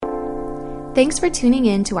Thanks for tuning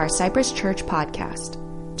in to our Cypress Church podcast.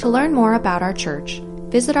 To learn more about our church,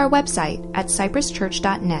 visit our website at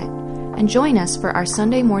cypresschurch.net and join us for our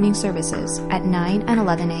Sunday morning services at 9 and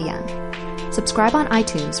 11 a.m. Subscribe on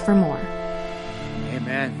iTunes for more.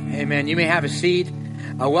 Amen. Amen. You may have a seat.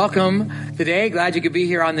 Welcome today. Glad you could be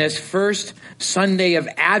here on this first Sunday of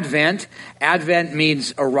Advent. Advent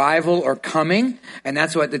means arrival or coming, and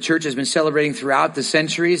that's what the church has been celebrating throughout the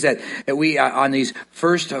centuries, that we, on these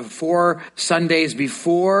first 4 Sundays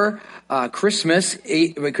before Christmas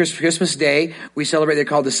Day, we celebrate, they're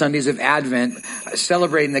called the Sundays of Advent,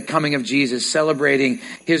 celebrating the coming of Jesus, celebrating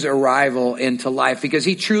his arrival into life, because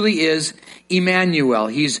he truly is Emmanuel.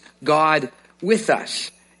 He's God with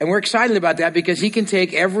us. And we're excited about that because he can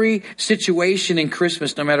take every situation in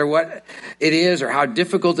Christmas, no matter what it is or how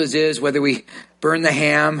difficult it is, whether we burn the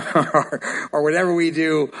ham or whatever we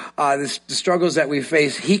do, the struggles that we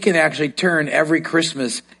face, he can actually turn every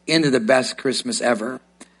Christmas into the best Christmas ever.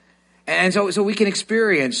 And so we can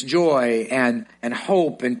experience joy and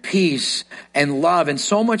hope and peace and love and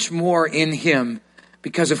so much more in him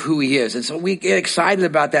because of who he is. And so we get excited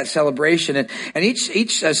about that celebration. And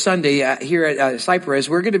each Sunday here at Cypress,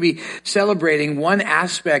 we're going to be celebrating one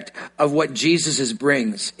aspect of what Jesus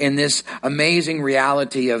brings in this amazing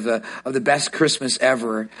reality of the best Christmas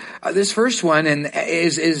ever. This first one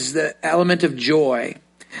is the element of joy.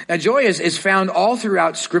 Now, joy is found all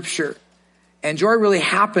throughout Scripture. And joy really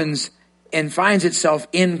happens and finds itself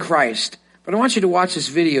in Christ. But I want you to watch this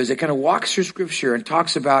video as it kind of walks through Scripture and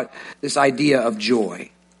talks about this idea of joy.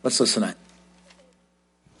 Let's listen in.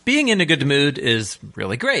 Being in a good mood is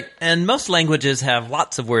really great, and most languages have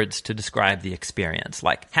lots of words to describe the experience,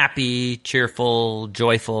 like happy, cheerful,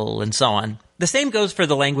 joyful, and so on. The same goes for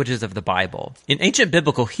the languages of the Bible. In ancient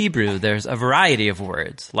biblical Hebrew, there's a variety of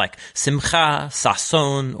words, like simcha,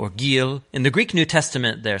 sason, or gil. In the Greek New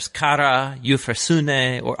Testament, there's kara,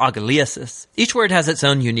 euphrosune, or agaliasis. Each word has its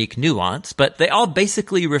own unique nuance, but they all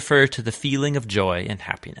basically refer to the feeling of joy and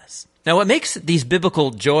happiness. Now, what makes these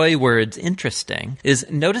biblical joy words interesting is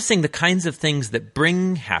noticing the kinds of things that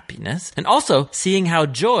bring happiness, and also seeing how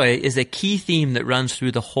joy is a key theme that runs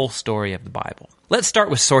through the whole story of the Bible. Let's start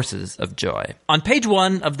with sources of joy. On page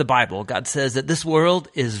 1 of the Bible, God says that this world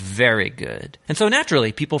is very good. And so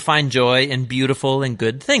naturally, people find joy in beautiful and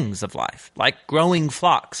good things of life, like growing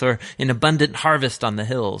flocks or an abundant harvest on the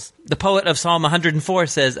hills. The poet of Psalm 104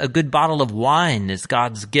 says, a good bottle of wine is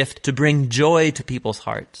God's gift to bring joy to people's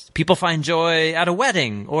hearts. People find joy at a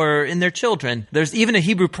wedding or in their children. There's even a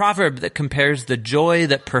Hebrew proverb that compares the joy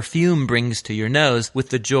that perfume brings to your nose with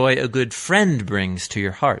the joy a good friend brings to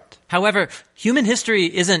your heart. However, human history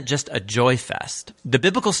isn't just a joy fest. The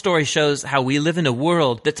biblical story shows how we live in a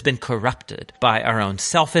world that's been corrupted by our own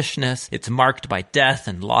selfishness. It's marked by death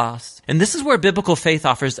and loss. And this is where biblical faith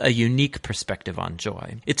offers a unique perspective on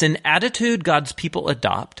joy. It's an attitude God's people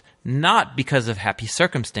adopt, not because of happy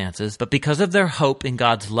circumstances, but because of their hope in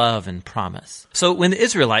God's love and promise. So when the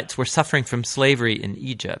Israelites were suffering from slavery in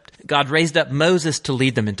Egypt, God raised up Moses to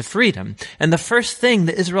lead them into freedom. And the first thing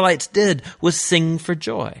the Israelites did was sing for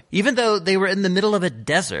joy. Even though they were in the middle of a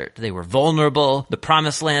desert, they were vulnerable, the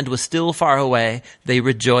promised land was still far away, they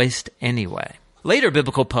rejoiced anyway. Later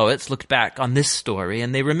biblical poets looked back on this story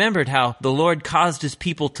and they remembered how the Lord caused his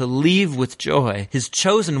people to leave with joy, his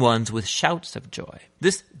chosen ones with shouts of joy.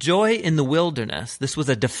 This joy in the wilderness, this was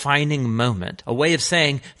a defining moment, a way of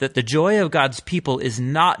saying that the joy of God's people is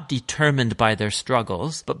not determined by their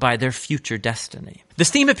struggles, but by their future destiny. This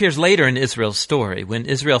theme appears later in Israel's story, when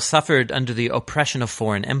Israel suffered under the oppression of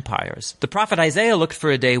foreign empires. The prophet Isaiah looked for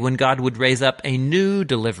a day when God would raise up a new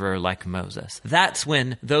deliverer like Moses. That's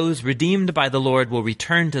when those redeemed by the Lord will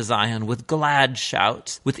return to Zion with glad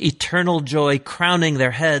shouts, with eternal joy crowning their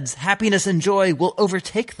heads. Happiness and joy will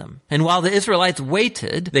overtake them. And while the Israelites waited,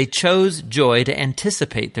 they chose joy to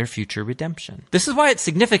anticipate their future redemption. This is why it's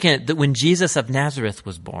significant that when Jesus of Nazareth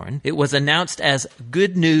was born, it was announced as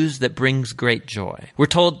good news that brings great joy. We're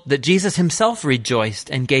told that Jesus himself rejoiced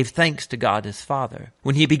and gave thanks to God his Father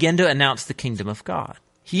when he began to announce the kingdom of God.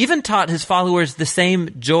 He even taught his followers the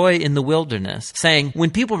same joy in the wilderness, saying,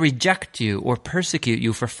 when people reject you or persecute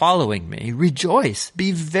you for following me, rejoice,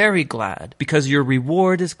 be very glad, because your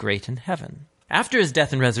reward is great in heaven. After his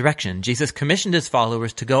death and resurrection, Jesus commissioned his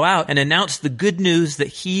followers to go out and announce the good news that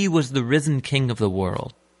he was the risen King of the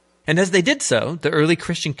world. And as they did so, the early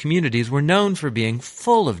Christian communities were known for being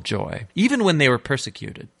full of joy, even when they were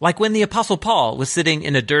persecuted. Like when the Apostle Paul was sitting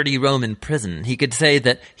in a dirty Roman prison, he could say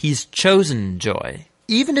that he's chosen joy,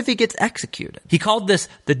 even if he gets executed. He called this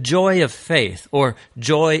the joy of faith, or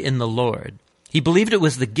joy in the Lord. He believed it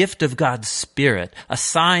was the gift of God's Spirit, a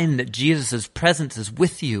sign that Jesus' presence is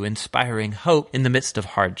with you, inspiring hope in the midst of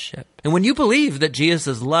hardship. And when you believe that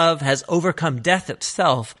Jesus' love has overcome death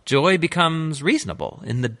itself, joy becomes reasonable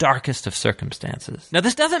in the darkest of circumstances. Now,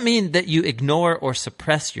 this doesn't mean that you ignore or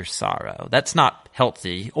suppress your sorrow. That's not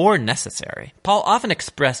healthy or necessary. Paul often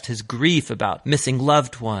expressed his grief about missing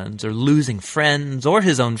loved ones or losing friends or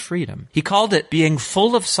his own freedom. He called it being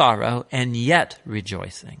full of sorrow and yet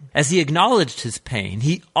rejoicing. As he acknowledged his pain,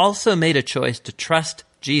 he also made a choice to trust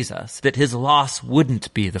Jesus, that his loss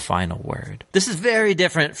wouldn't be the final word. This is very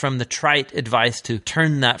different from the trite advice to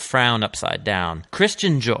turn that frown upside down.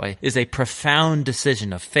 Christian joy is a profound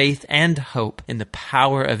decision of faith and hope in the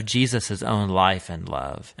power of Jesus' own life and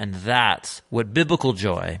love. And that's what biblical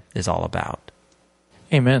joy is all about.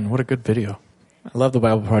 Amen. What a good video. I love the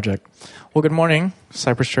Bible Project. Well, good morning,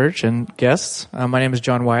 Cypress Church and guests. My name is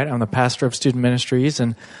John White. I'm the pastor of student ministries,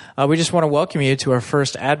 and we just want to welcome you to our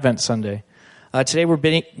first Advent Sunday. Today we're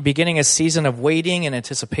beginning a season of waiting and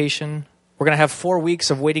anticipation. We're going to have 4 weeks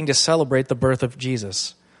of waiting to celebrate the birth of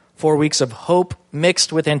Jesus. 4 weeks of hope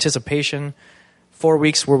mixed with anticipation. 4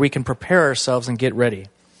 weeks where we can prepare ourselves and get ready.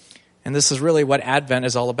 And this is really what Advent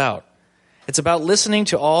is all about. It's about listening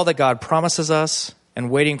to all that God promises us and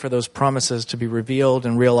waiting for those promises to be revealed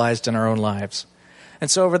and realized in our own lives. And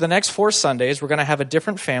so over the next 4 Sundays, we're going to have a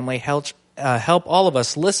different family help all of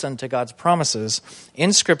us listen to God's promises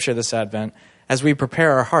in Scripture this Advent as we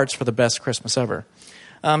prepare our hearts for the best Christmas ever.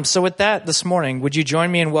 So with that, this morning, would you join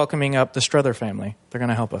me in welcoming up the Strother family? They're going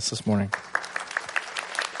to help us this morning.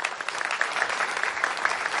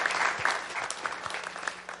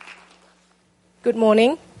 Good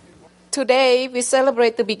morning. Today, we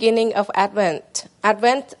celebrate the beginning of Advent.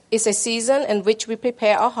 Advent is a season in which we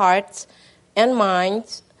prepare our hearts and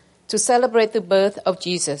minds to celebrate the birth of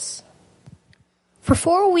Jesus. For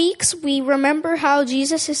 4 weeks, we remember how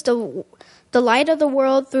Jesus is the light of the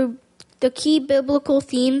world through the key biblical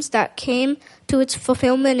themes that came to its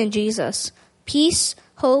fulfillment in Jesus: peace,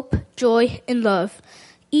 hope, joy, and love.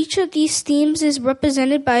 Each of these themes is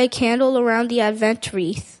represented by a candle around the Advent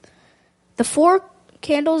wreath. The 4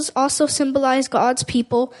 candles also symbolize God's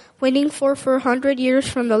people waiting for 400 years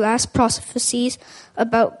from the last prophecies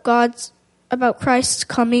about Christ's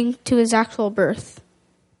coming to his actual birth.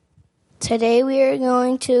 Today we are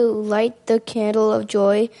going to light the candle of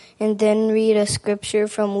joy and then read a scripture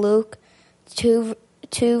from Luke 2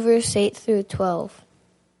 verse 8 through 12.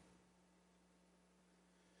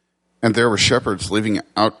 And there were shepherds living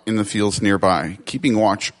out in the fields nearby, keeping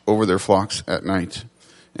watch over their flocks at night.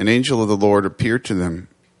 An angel of the Lord appeared to them,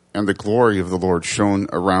 and the glory of the Lord shone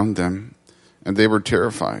around them, and they were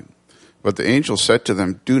terrified. But the angel said to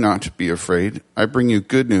them, "Do not be afraid. I bring you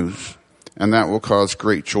good news, and that will cause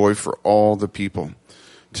great joy for all the people.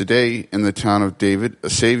 Today, in the town of David, a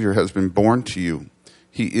Savior has been born to you.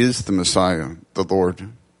 He is the Messiah, the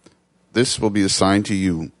Lord. This will be a sign to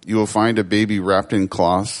you. You will find a baby wrapped in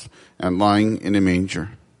cloths and lying in a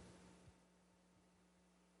manger."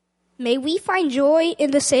 May we find joy in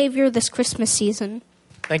the Savior this Christmas season.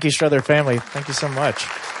 Thank you, Strother family. Thank you so much.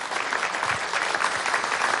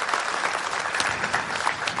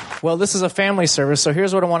 Well, this is a family service, so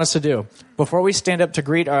here's what I want us to do. Before we stand up to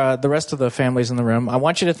greet the rest of the families in the room, I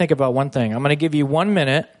want you to think about one thing. I'm going to give you 1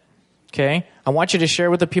 minute, okay? I want you to share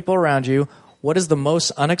with the people around you what is the most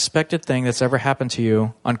unexpected thing that's ever happened to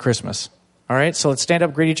you on Christmas. All right? So let's stand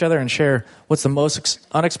up, greet each other, and share what's the most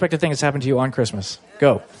unexpected thing that's happened to you on Christmas.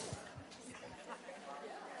 Go.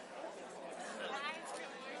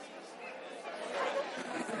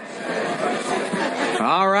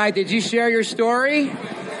 All right, did you share your story?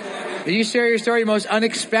 Did you share your story? The most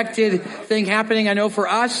unexpected thing happening? I know for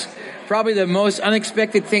us, probably the most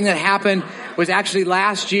unexpected thing that happened was actually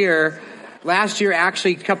last year. Last year,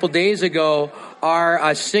 actually, a couple days ago, our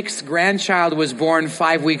 6th grandchild was born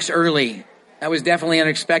 5 weeks early. That was definitely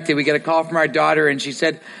unexpected. We got a call from our daughter, and she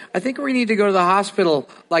said, "I think we need to go to the hospital,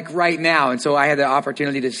 like right now." And so I had the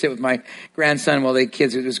opportunity to sit with my grandson while the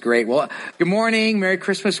kids. It was great. Well, good morning. Merry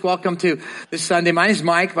Christmas. Welcome to this Sunday. My name is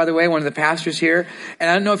Mike, by the way, one of the pastors here.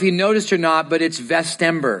 And I don't know if you noticed or not, but it's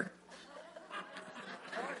Vestember.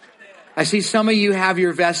 I see some of you have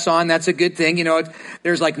your vests on. That's a good thing. You know,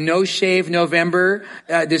 there's like No Shave November.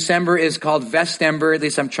 December is called Vestember. At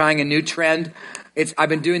least I'm trying a new trend. I've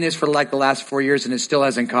been doing this for like the last 4 years and it still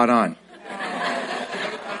hasn't caught on.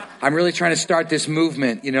 I'm really trying to start this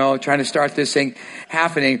movement, trying to start this thing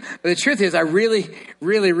happening. But the truth is, I really,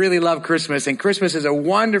 really, really love Christmas. And Christmas is a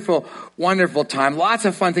wonderful, wonderful time. Lots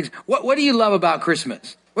of fun things. What do you love about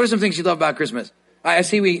Christmas? What are some things you love about Christmas? I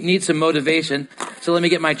see we need some motivation. So let me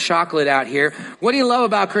get my chocolate out here. What do you love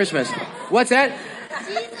about Christmas? What's that?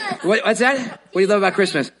 What's that? What do you love about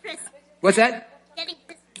Christmas? What's that?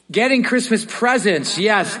 Getting Christmas presents.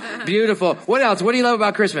 Yes. Beautiful. What else? What do you love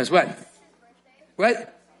about Christmas? What?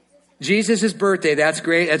 Jesus' birthday. That's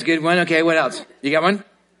great. That's a good one. Okay. What else? You got one?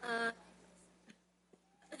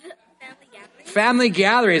 Family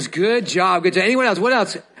gatherings. Good job. Good job. Anyone else? What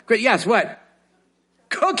else? Great. Yes. What?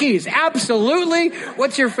 Cookies. Absolutely.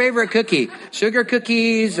 What's your favorite cookie? Sugar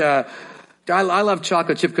cookies. I love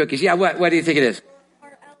chocolate chip cookies. Yeah. What do you think it is?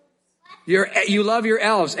 You love your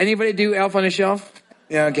elves. Anybody do Elf on a Shelf?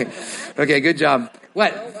 Yeah. Okay. Okay. Good job.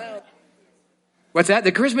 What? What's that?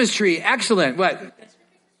 The Christmas tree. Excellent. What?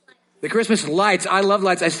 The Christmas lights. I love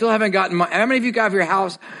lights. I still haven't gotten my... How many of you got your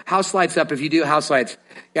house lights up if you do house lights?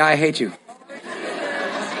 Yeah, I hate you.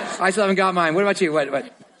 I still haven't got mine. What about you?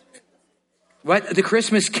 What? The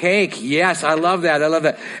Christmas cake. Yes, I love that.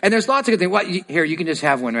 And there's lots of good things. What? Here, you can just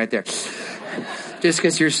have one right there. Just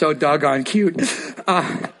because you're so doggone cute.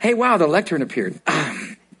 Hey, wow, the lectern appeared.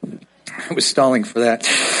 I was stalling for that.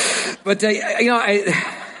 But,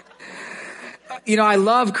 I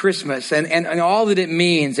love Christmas and all that it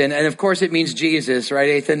means. And of course it means Jesus,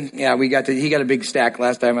 right, Ethan? Yeah, he got a big stack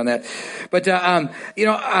last time on that. But,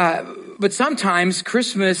 but sometimes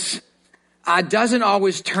Christmas doesn't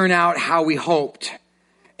always turn out how we hoped.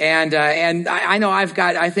 And I know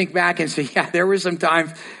I think back and say, yeah, there were some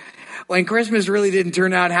times when Christmas really didn't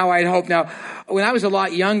turn out how I'd hoped. Now, when I was a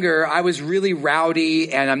lot younger, I was really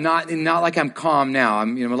rowdy, and I'm not like I'm calm now.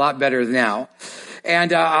 I'm a lot better now. And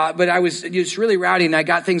but I was just really rowdy, and I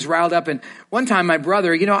got things riled up. And one time, my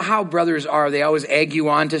brother, you know how brothers are, they always egg you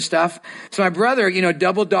on to stuff. So my brother,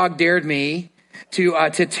 double dog dared me to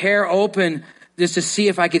tear open just to see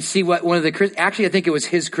if I could see what actually I think it was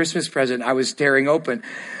his Christmas present I was tearing open.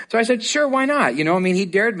 So I said, sure, why not? He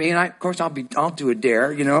dared me, and of course I'll do a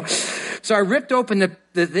dare, So I ripped open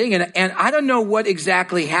the thing, and I don't know what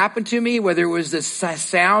exactly happened to me, whether it was the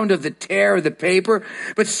sound of the tear of the paper,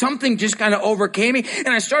 but something just kind of overcame me, and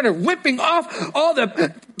I started whipping off all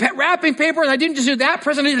the wrapping paper, and I didn't just do that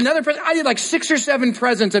present, I did another present. I did like 6 or 7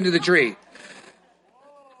 presents under the tree.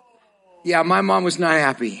 Yeah, my mom was not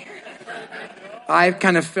happy. I've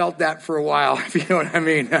kind of felt that for a while, if you know what I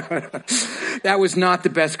mean. That was not the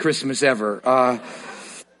best Christmas ever.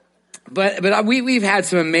 But we've had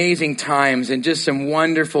some amazing times and just some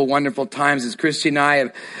wonderful, wonderful times as Christy and I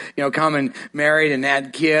have, come and married and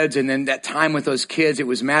had kids. And then that time with those kids, it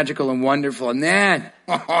was magical and wonderful. And then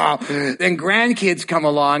grandkids come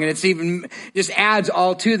along, and it's even just adds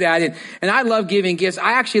all to that. And I love giving gifts.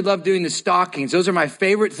 I actually love doing the stockings. Those are my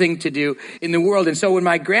favorite thing to do in the world. And so when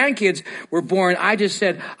my grandkids were born, I just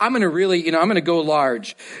said, I'm going to really, I'm going to go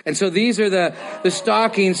large. And so these are the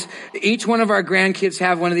stockings. Each one of our grandkids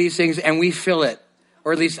have one of these things, and we fill it.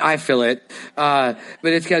 Or at least I fill it. But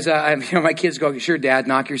it's because my kids go, sure, Dad,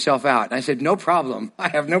 knock yourself out. And I said, no problem. I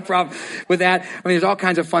have no problem with that. I mean, there's all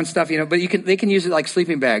kinds of fun stuff, but they can use it like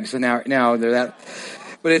sleeping bags. And now they're that,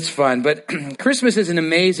 but it's fun. But Christmas is an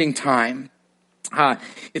amazing time.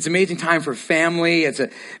 It's an amazing time for family. It's an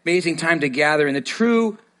amazing time to gather. And the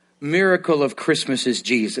true miracle of Christmas is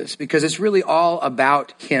Jesus, because it's really all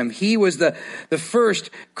about him. He was the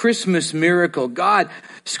first Christmas miracle. God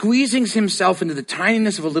squeezing himself into the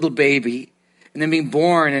tininess of a little baby, and then being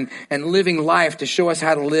born and living life to show us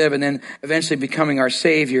how to live, and then eventually becoming our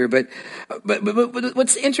Savior. But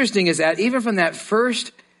what's interesting is that even from that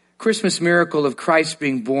first Christmas miracle of Christ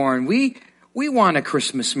being born, we want a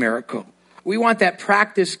Christmas miracle. We want that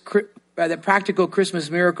practical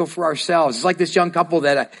Christmas miracle for ourselves. It's like this young couple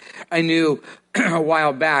that I knew a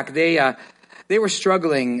while back. They were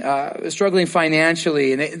struggling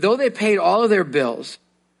financially, and though they paid all of their bills,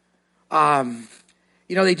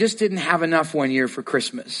 they just didn't have enough one year for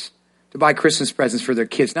Christmas to buy Christmas presents for their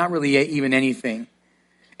kids. Not really even anything.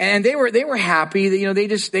 And they were happy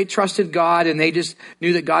that they trusted God, and they just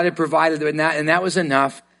knew that God had provided them, and that was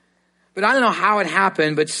enough. But I don't know how it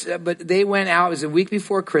happened, but they went out. It was a week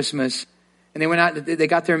before Christmas, and they went out. They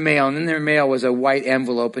got their mail, and in their mail was a white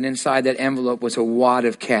envelope, and inside that envelope was a wad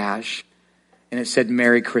of cash, and it said,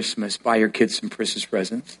 "Merry Christmas. Buy your kids some Christmas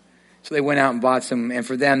presents." So they went out and bought some, and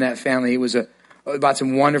for them, that family, bought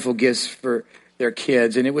some wonderful gifts for their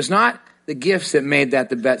kids. And it was not the gifts that made that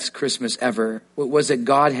the best Christmas ever. It was that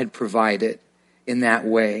God had provided in that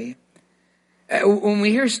way. When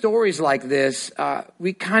we hear stories like this,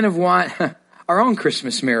 we kind of want our own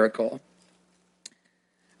Christmas miracle.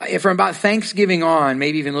 From about Thanksgiving on,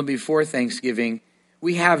 maybe even a little before Thanksgiving,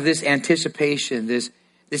 we have this anticipation, this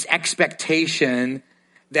expectation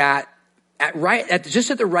that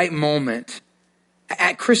just at the right moment,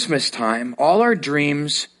 at Christmas time, all our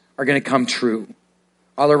dreams are going to come true.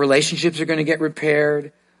 All our relationships are going to get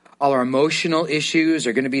repaired. All our emotional issues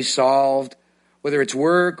are going to be solved. Whether it's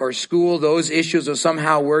work or school, those issues will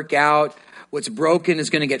somehow work out. What's broken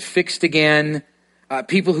is going to get fixed again.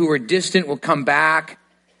 People who are distant will come back.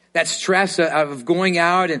 That stress of going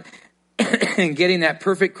out and, and getting that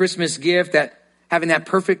perfect Christmas gift, having that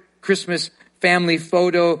perfect Christmas family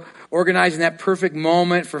photo, organizing that perfect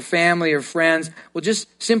moment for family or friends will just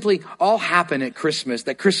simply all happen at Christmas,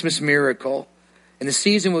 that Christmas miracle. And the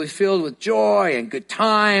season will be filled with joy and good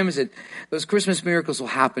times, and those Christmas miracles will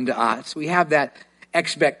happen to us. We have that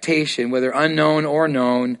expectation, whether unknown or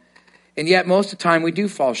known, and yet most of the time we do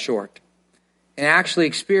fall short and actually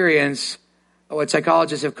experience what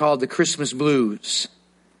psychologists have called the Christmas blues,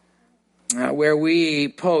 where we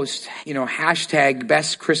post, hashtag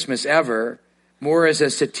best Christmas ever, more as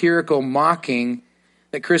a satirical mocking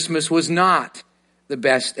that Christmas was not the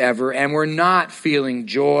best ever, and we're not feeling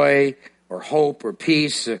joy or hope or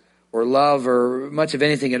peace or love or much of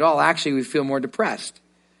anything at all. Actually, we feel more depressed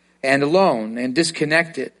and alone and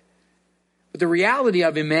disconnected. But the reality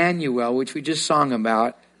of Emmanuel, which we just sang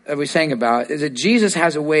about, is that Jesus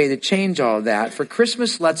has a way to change all of that. For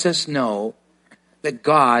Christmas lets us know that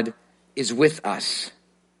God is with us.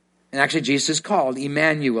 And actually, Jesus is called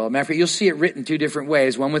Emmanuel. Matter of fact, you'll see it written two different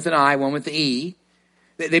ways, one with an I, one with the E.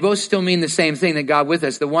 They both still mean the same thing, that God with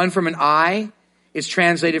us. The one from an I is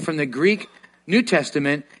translated from the Greek New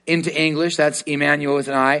Testament into English. That's Emmanuel with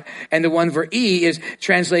an I. And the one for E is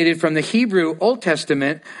translated from the Hebrew Old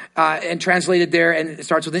Testament and translated there, and it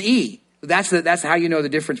starts with an E. That's how you know the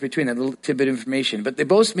difference between that little tidbit of information. But they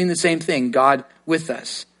both mean the same thing, God with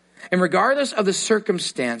us. And regardless of the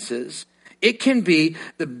circumstances, it can be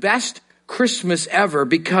the best Christmas ever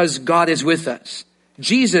because God is with us.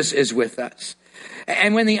 Jesus is with us.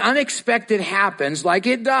 And when the unexpected happens, like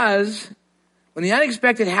it does, when the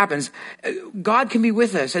unexpected happens, God can be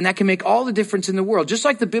with us, and that can make all the difference in the world. Just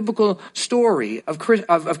like the biblical story of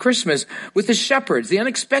Christmas with the shepherds. The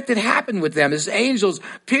unexpected happened with them as angels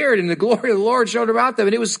appeared and the glory of the Lord showed about them,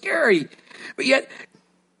 and it was scary. But yet,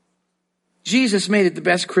 Jesus made it the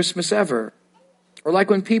best Christmas ever. Or like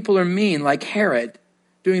when people are mean, like Herod,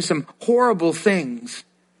 doing some horrible things,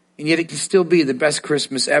 and yet it can still be the best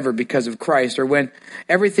Christmas ever because of Christ. Or when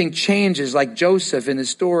everything changes, like Joseph in the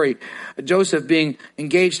story, Joseph being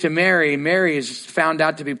engaged to Mary, Mary is found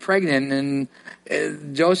out to be pregnant,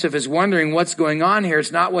 and Joseph is wondering what's going on here.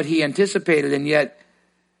 It's not what he anticipated, and yet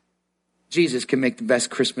Jesus can make the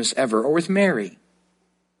best Christmas ever. Or with Mary,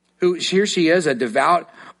 who here she is, a devout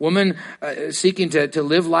woman seeking to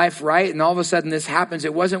live life right, and all of a sudden this happens.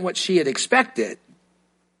 It wasn't what she had expected.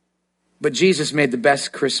 But Jesus made the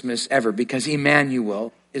best Christmas ever because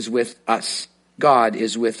Emmanuel is with us. God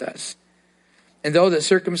is with us. And though the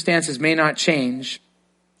circumstances may not change,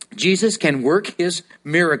 Jesus can work his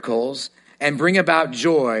miracles and bring about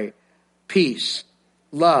joy, peace,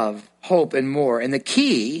 love, hope, and more. And the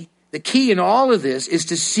key in all of this is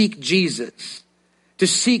to seek Jesus, to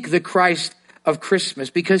seek the Christ of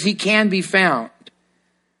Christmas, because he can be found.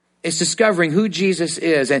 It's discovering who Jesus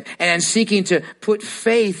is and seeking to put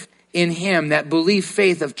faith in him, that belief,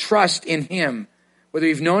 faith of trust in him, whether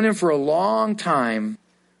you've known him for a long time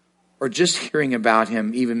or just hearing about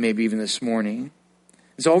him, maybe even this morning.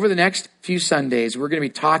 And so over the next few Sundays, we're going to be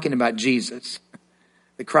talking about Jesus,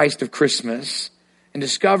 the Christ of Christmas, and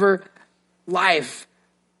discover life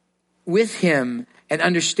with him and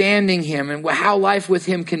understanding him and how life with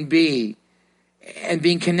him can be, and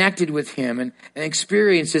being connected with him and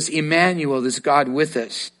experience this Emmanuel, this God with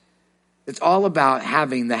us. It's all about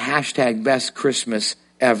having the hashtag best Christmas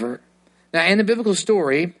ever. Now, in the biblical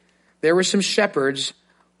story, there were some shepherds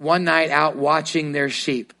one night out watching their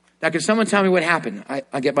sheep. Now, can someone tell me what happened?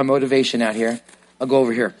 I'll get my motivation out here. I'll go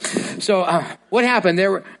over here. So, what happened?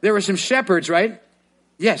 There were some shepherds, right?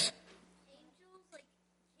 Yes. Angels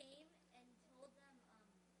came and told them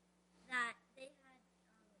that they had.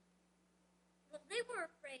 They were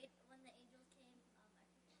afraid when the angels came.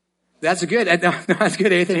 That's good. No, that's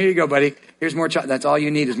good, Ethan. Here you go, buddy. Here's more chocolate. That's all you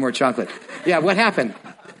need is more chocolate. Yeah, what happened?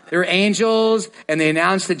 There were angels, and they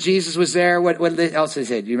announced that Jesus was there. What else did they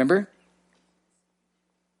say? Do you remember?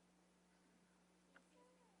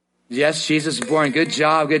 Yes, Jesus was born. Good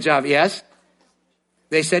job. Yes?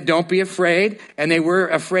 They said, don't be afraid. And they were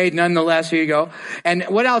afraid nonetheless. Here you go. And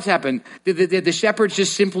what else happened? Did the shepherds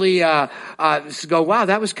just simply go, wow,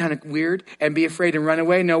 that was kind of weird, and be afraid and run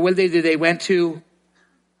away? No, what did they do? They went to...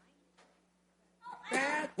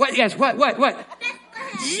 What? Yes, what?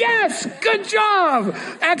 Yes, good job.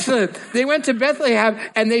 Excellent. They went to Bethlehem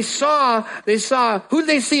and they saw, who did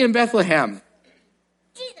they see in Bethlehem?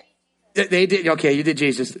 They did. Okay, you did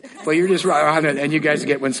Jesus. Well, you're just right on it, and you guys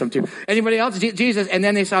get one some too. Anybody else? Jesus. And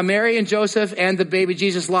then they saw Mary and Joseph and the baby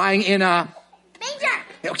Jesus lying in a manger.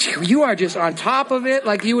 You are just on top of it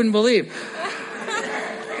like you wouldn't believe.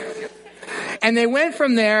 And they went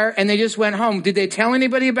from there, and they just went home. Did they tell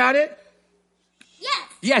anybody about it?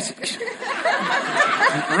 Yes.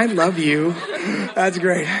 I love you. That's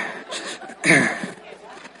great.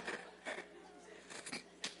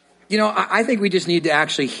 You know, I think we just need to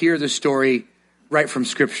actually hear the story right from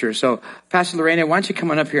Scripture. So, Pastor Lorena, why don't you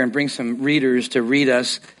come on up here and bring some readers to read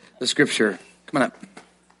us the Scripture? Come on up.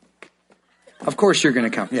 Of course you're going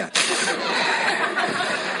to come, yeah.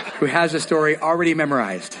 Who has the story already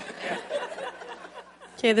memorized.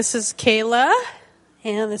 Okay, this is Kayla,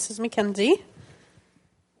 and this is Mackenzie.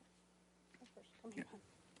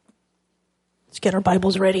 Let's get our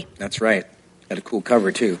Bibles ready. That's right. Got a cool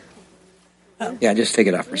cover, too. Yeah, just take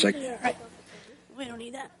it off for a second. All right. We don't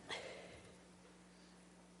need that.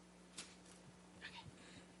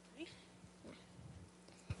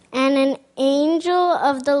 And an angel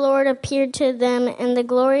of the Lord appeared to them, and the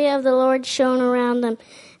glory of the Lord shone around them,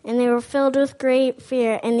 and they were filled with great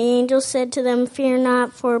fear. And the angel said to them, "Fear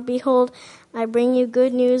not, for behold, I bring you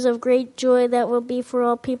good news of great joy that will be for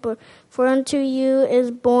all people. For unto you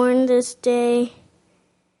is born this day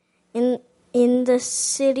in the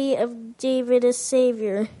city of David a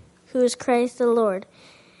Savior, who is Christ the Lord.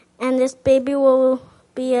 And this baby will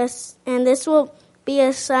be a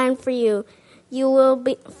sign for you. You will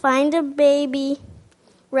find a baby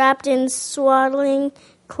wrapped in swaddling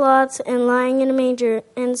cloths and lying in a manger."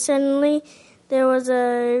 And suddenly there was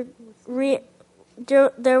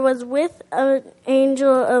with an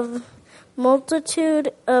angel of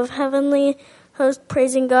multitude of heavenly hosts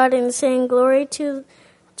praising God and saying, "Glory to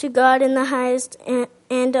God in the highest,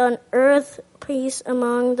 and on earth peace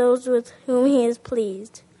among those with whom he is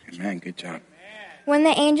pleased." Amen. Good job. When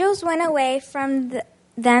the angels went away from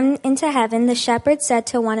them into heaven, the shepherds said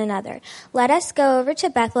to one another, "Let us go over to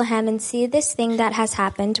Bethlehem and see this thing that has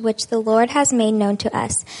happened, which the Lord has made known to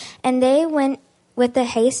us." And they went with the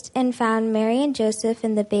haste and found Mary and Joseph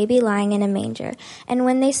and the baby lying in a manger. And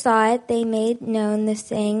when they saw it, they made known the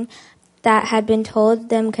thing that had been told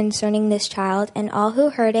them concerning this child, and all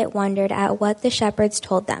who heard it wondered at what the shepherds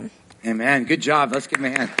told them. Amen. Good job. Let's give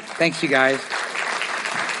them a hand. Thanks, you guys.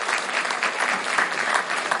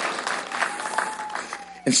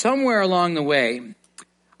 And somewhere along the way,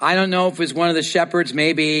 I don't know if it was one of the shepherds,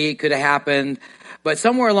 maybe it could have happened, but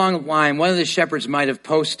somewhere along the line, one of the shepherds might have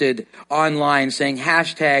posted online saying,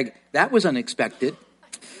 hashtag, "that was unexpected."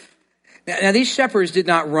 Now, these shepherds did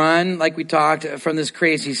not run, like we talked, from this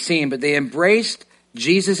crazy scene, but they embraced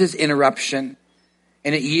Jesus' interruption,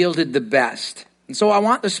 and it yielded the best. And so I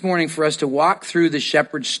want this morning for us to walk through the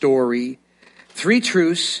shepherd's story, 3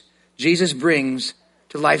 truths Jesus brings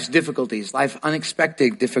to life's difficulties, life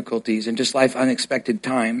unexpected difficulties, and just life unexpected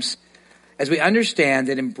times, as we understand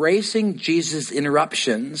that embracing Jesus'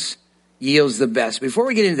 interruptions yields the best. Before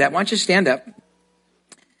we get into that, why don't you stand up?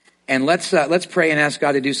 And let's pray and ask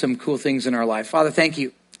God to do some cool things in our life. Father, thank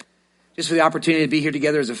you just for the opportunity to be here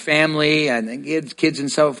together as a family and kids and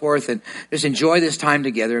so forth, and just enjoy this time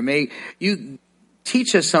together. May you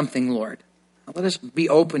teach us something, Lord. Let us be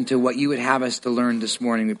open to what you would have us to learn this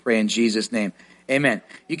morning. We pray in Jesus' name. Amen.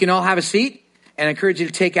 You can all have a seat. And I encourage you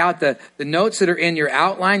to take out the notes that are in your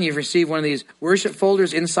outline. You've received one of these worship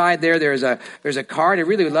folders. Inside there, there's a card. I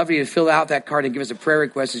really would love for you to fill out that card and give us a prayer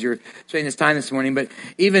request as you're spending this time this morning. But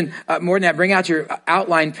even more than that, bring out your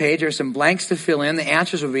outline page. There's some blanks to fill in. The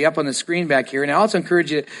answers will be up on the screen back here. And I also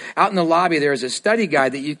encourage you, out in the lobby, there's a study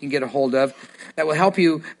guide that you can get a hold of that will help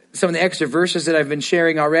you some of the extra verses that I've been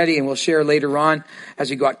sharing already and we'll share later on as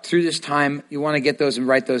we go through this time. You want to get those and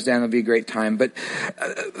write those down. It'll be a great time. But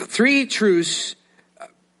 3 truths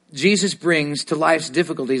Jesus brings to life's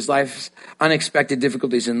difficulties, life's unexpected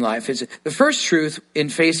difficulties in life. The first truth in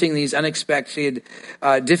facing these unexpected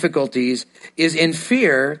difficulties is in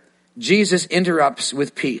fear, Jesus interrupts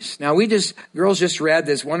with peace. Now, girls just read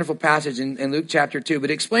this wonderful passage in Luke chapter 2,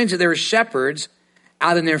 but it explains that there were shepherds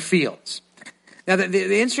out in their fields. Now,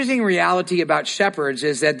 the interesting reality about shepherds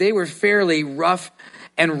is that they were fairly rough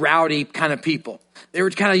and rowdy kind of people. They were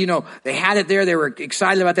kind of, they had it there. They were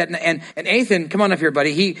excited about that. And Ethan, come on up here,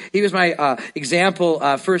 buddy. He was my example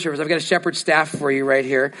first service. I've got a shepherd staff for you right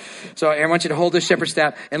here. So I want you to hold this shepherd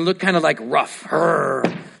staff and look kind of like rough.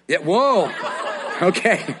 Yeah, whoa.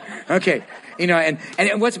 Okay.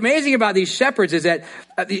 And what's amazing about these shepherds is that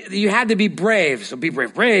you had to be brave. So be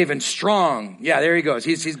brave and strong. Yeah, there he goes.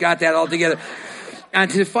 He's got that all together. and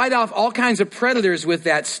to fight off all kinds of predators with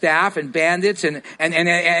that staff and bandits and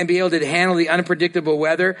be able to handle the unpredictable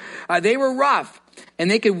weather. They were rough, and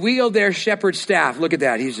they could wield their shepherd's staff. Look at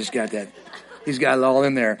that. He's just got that. He's got it all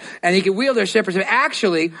in there. And he could wield their shepherd's staff.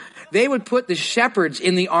 Actually, they would put the shepherds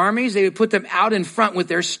in the armies. They would put them out in front with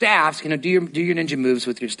their staffs. Do your ninja moves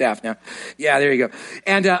with your staff now. Yeah, there you go.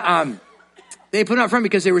 And they put them out front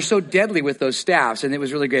because they were so deadly with those staffs, and it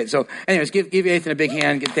was really great. So anyways, give Ethan a big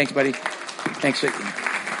hand. Thanks, buddy. Thanks.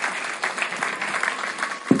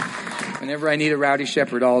 Whenever I need a rowdy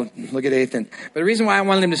shepherd, I'll look at Ethan. But the reason why I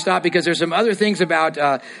wanted him to stop, because there's some other things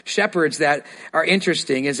about shepherds that are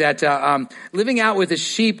interesting, is that living out with a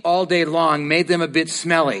sheep all day long made them a bit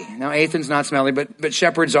smelly. Now, Ethan's not smelly, but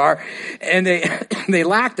shepherds are. And they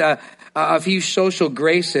lacked a few social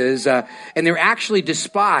graces, and they were actually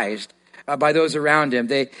despised by those around him.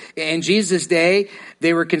 In Jesus' day,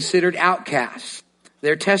 they were considered outcasts.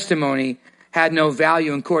 Their testimony had no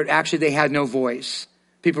value in court. Actually, they had no voice.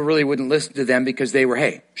 People really wouldn't listen to them because they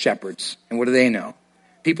were, shepherds. And what do they know?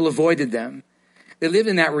 People avoided them. They lived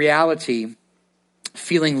in that reality,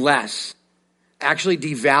 feeling less, actually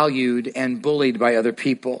devalued and bullied by other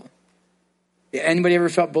people. Anybody ever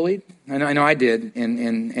felt bullied? I know I did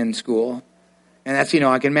in school. And that's,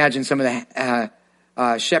 I can imagine some of the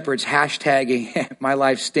shepherds hashtagging "my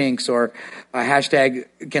life stinks" or hashtag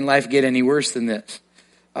 "can life get any worse than this?"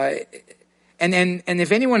 And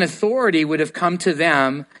if anyone authority would have come to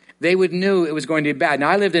them, they would knew it was going to be bad. Now,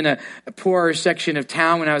 I lived in a poorer section of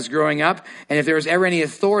town when I was growing up, and if there was ever any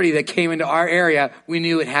authority that came into our area, we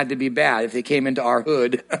knew it had to be bad. If they came into our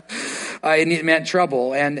hood, it meant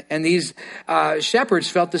trouble. And these shepherds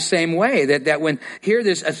felt the same way, that when hear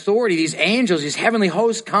this authority, these angels, these heavenly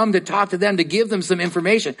hosts come to talk to them, to give them some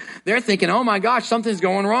information, they're thinking, oh my gosh, something's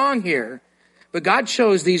going wrong here. But God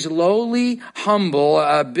chose these lowly, humble,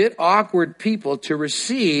 a bit awkward people to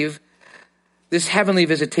receive this heavenly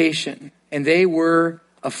visitation. And they were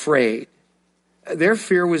afraid. Their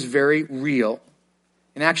fear was very real.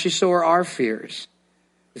 And actually, so are our fears.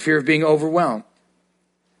 The fear of being overwhelmed.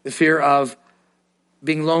 The fear of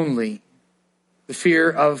being lonely. The fear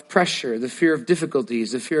of pressure. The fear of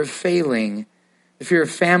difficulties. The fear of failing. The fear of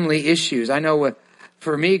family issues. I know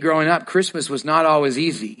for me, growing up, Christmas was not always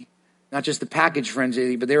easy. Not just the package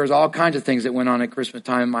frenzy, but there was all kinds of things that went on at Christmas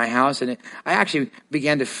time in my house. And I actually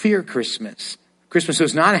began to fear Christmas. Christmas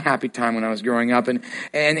was not a happy time when I was growing up. And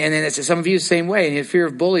it's some of you the same way. And fear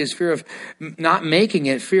of bullies, fear of not making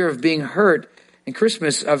it, fear of being hurt. And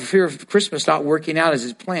fear of Christmas not working out as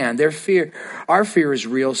it's planned. Our fear is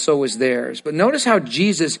real, so is theirs. But notice how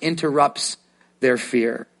Jesus interrupts their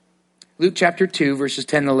fear. Luke chapter 2, verses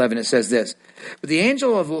 10 and 11, it says this. But the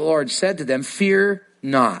angel of the Lord said to them, "Fear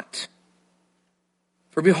not.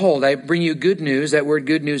 For behold, I bring you good news." That word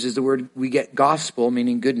good news is the word we get gospel,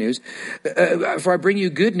 meaning good news. "For I bring you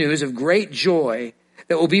good news of great joy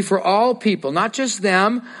that will be for all people," not just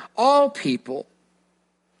them, all people.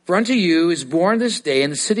 "For unto you is born this day in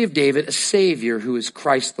the city of David a Savior who is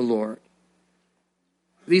Christ the Lord."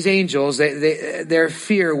 These angels, their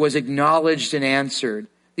fear was acknowledged and answered.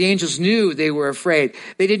 The angels knew they were afraid.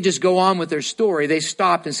 They didn't just go on with their story. They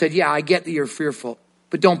stopped and said, "Yeah, I get that you're fearful,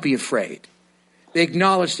 but don't be afraid." They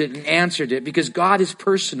acknowledged it and answered it because God is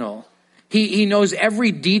personal. He knows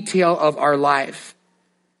every detail of our life.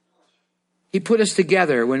 He put us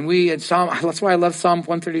together when that's why I love Psalm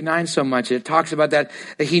 139 so much. It talks about that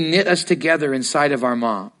he knit us together inside of our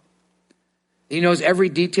mom. He knows every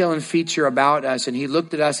detail and feature about us, and he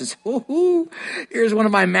looked at us and said, "Ooh, here's one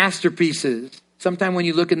of my masterpieces." Sometime when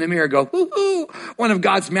you look in the mirror, go, "Ooh, one of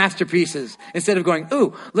God's masterpieces." Instead of going,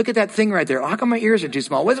 "Ooh, look at that thing right there. How come my ears are too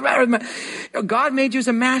small? What's the matter with God made you as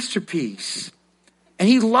a masterpiece. And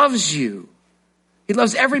he loves you. He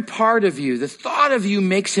loves every part of you. The thought of you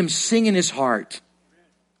makes him sing in his heart.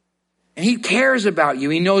 And he cares about you.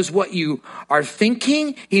 He knows what you are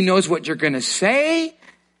thinking. He knows what you're going to say.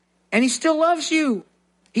 And he still loves you.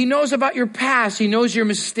 He knows about your past. He knows your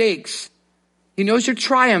mistakes. He knows your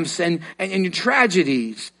triumphs and your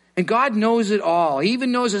tragedies. And God knows it all. He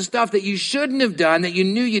even knows the stuff that you shouldn't have done, that you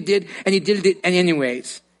knew you did, and you did it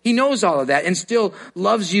anyways. He knows all of that and still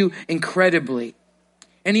loves you incredibly.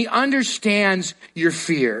 And he understands your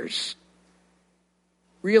fears.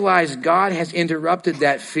 Realize God has interrupted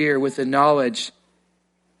that fear with the knowledge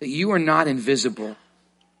that you are not invisible.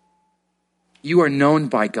 You are known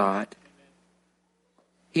by God.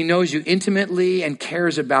 He knows you intimately and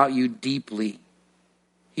cares about you deeply.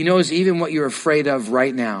 He knows even what you're afraid of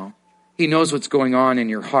right now. He knows what's going on in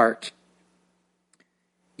your heart.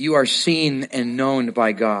 You are seen and known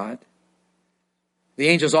by God. The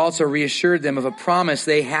angels also reassured them of a promise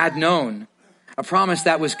they had known. a promise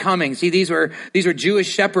that was coming. See, these were Jewish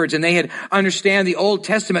shepherds, and they had understand the Old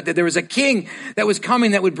Testament that there was a king that was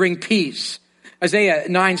coming that would bring peace. Isaiah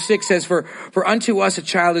 9:6 says, For unto us a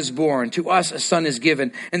child is born, to us a son is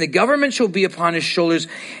given, and the government shall be upon his shoulders,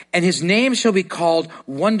 and his name shall be called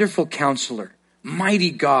Wonderful Counselor, Mighty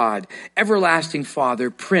God, Everlasting Father,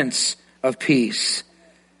 Prince of Peace.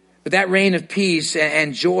 But that reign of peace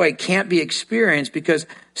and joy can't be experienced because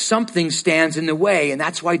something stands in the way, and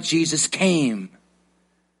that's why Jesus came.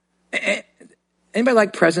 Anybody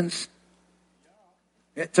like presents?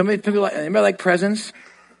 Anybody like presents?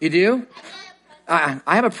 You do? I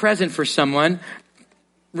have a present for someone.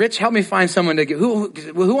 Rich, help me find someone to give.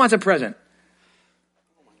 Who wants a present?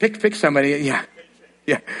 Pick somebody. Yeah.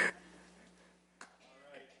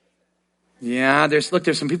 Yeah, there's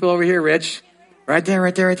some people over here, Rich. Right there.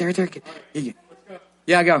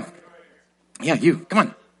 Yeah, go. Yeah, you. Come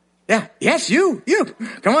on. Yeah. Yes, you.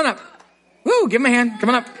 Come on up. Woo, give him a hand. Come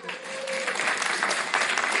on up.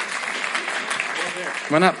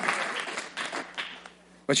 Come on up.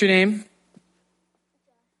 What's your name?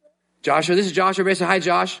 Joshua. This is Joshua. Say hi,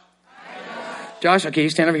 Josh. Hi, Josh. Okay, you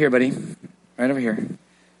stand over here, buddy. Right over here.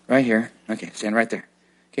 Right here. Okay, stand right there.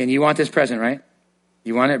 Okay, and you want this present, right?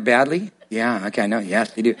 You want it badly? Yeah, okay, I know.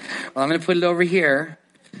 Yes, you do. Well, I'm going to put it over here.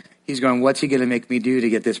 He's going, what's he going to make me do to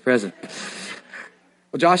get this present?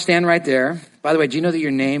 Well, Josh, stand right there. By the way, do you know that your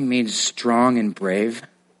name means strong and brave?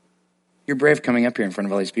 You're brave coming up here in front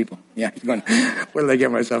of all these people. Yeah, he's going, what did I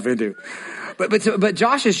get myself into? But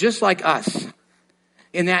Josh is just like us.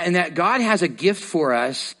 In that God has a gift for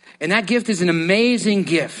us, and that gift is an amazing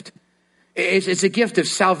gift. It's a gift of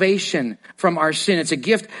salvation from our sin. It's a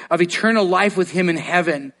gift of eternal life with him in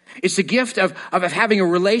heaven. It's a gift of having a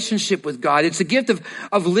relationship with God. It's a gift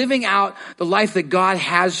of living out the life that God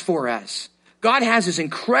has for us. God has this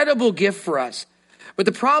incredible gift for us. But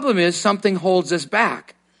the problem is something holds us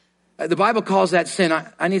back. The Bible calls that sin.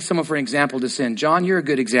 I need someone for an example to sin. John, you're a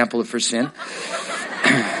good example for sin.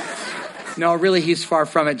 No, really, he's far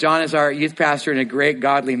from it. John is our youth pastor and a great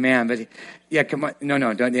godly man. But yeah, come on. No,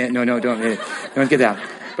 don't get that.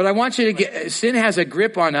 But I want you to get, sin has a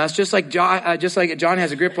grip on us, just like John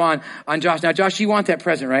has a grip on Josh. Now, Josh, you want that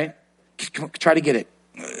present, right? Come on, try to get it.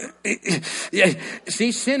 Yeah.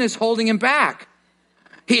 See, sin is holding him back.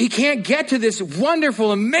 He can't get to this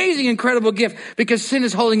wonderful, amazing, incredible gift because sin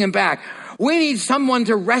is holding him back. We need someone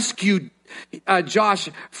to rescue Josh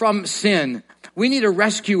from sin. We need a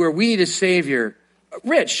rescuer. We need a savior.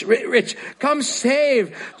 Rich, come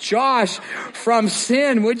save Josh from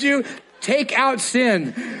sin. Would you take out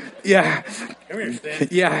sin? Yeah. Come here,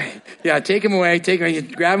 Stan. Yeah. Take him away.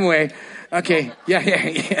 Grab him away. Okay. Yeah.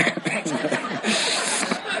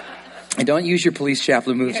 And don't use your police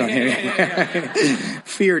chaplain moves on him.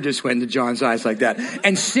 Fear just went into John's eyes like that.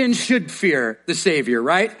 And sin should fear the Savior,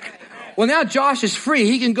 right? Well, now Josh is free.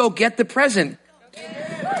 He can go get the present.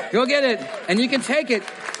 Go get it, and you can take it.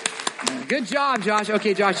 Good job, Josh.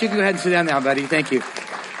 Okay, Josh, you can go ahead and sit down now, buddy. Thank you.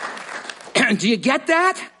 Do you get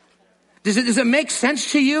that? Does it make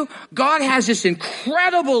sense to you? God has this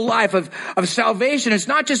incredible life of salvation. It's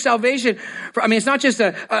not just salvation. It's not just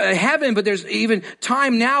a heaven, but there's even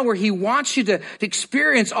time now where he wants you to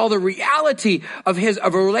experience all the reality of a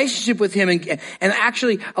relationship with him and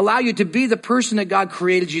actually allow you to be the person that God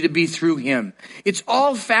created you to be through him. It's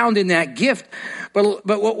all found in that gift. But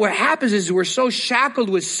what happens is we're so shackled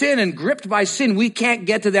with sin and gripped by sin, we can't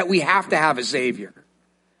get to that. We have to have a Savior.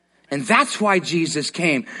 And that's why Jesus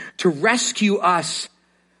came, to rescue us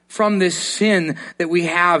from this sin that we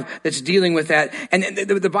have that's dealing with that. And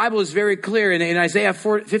the Bible is very clear in Isaiah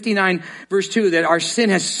 59 verse 2 that our sin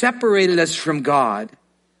has separated us from God.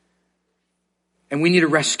 And we need a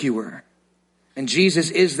rescuer. And Jesus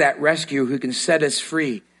is that rescuer who can set us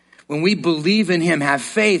free. When we believe in him, have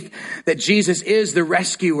faith that Jesus is the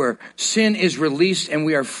rescuer, sin is released and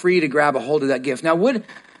we are free to grab a hold of that gift. Now, wouldn't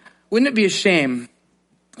it be a shame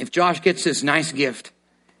if Josh gets this nice gift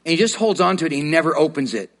and he just holds on to it and he never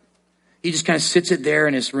opens it? He just kind of sits it there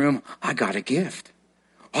in his room. I got a gift.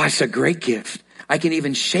 Oh, it's a great gift. I can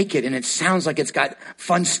even shake it and it sounds like it's got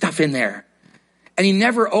fun stuff in there. And he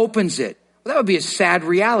never opens it. Well, that would be a sad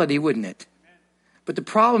reality, wouldn't it? But the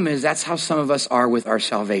problem is that's how some of us are with our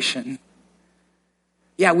salvation.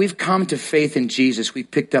 Yeah, we've come to faith in Jesus. We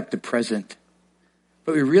picked up the present.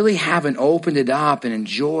 But we really haven't opened it up and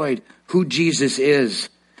enjoyed who Jesus is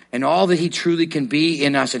and all that he truly can be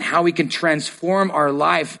in us and how he can transform our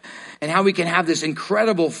life and how we can have this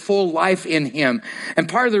incredible full life in him. And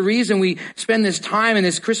part of the reason we spend this time in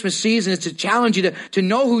this Christmas season is to challenge you to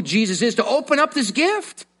know who Jesus is, to open up this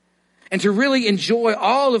gift. and to really enjoy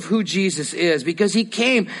all of who Jesus is, because he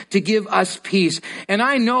came to give us peace. And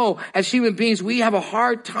I know as human beings, we have a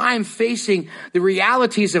hard time facing the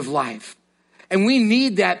realities of life. And we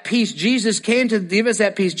need that peace. Jesus came to give us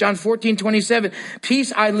that peace. John 14:27.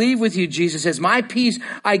 Peace I leave with you, Jesus says. My peace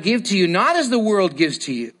I give to you, not as the world gives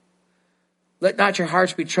to you. Let not your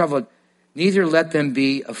hearts be troubled, neither let them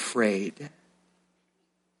be afraid.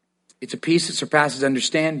 It's a peace that surpasses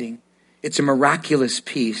understanding. It's a miraculous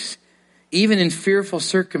peace, even in fearful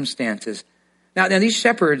circumstances. Now these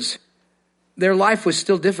shepherds, their life was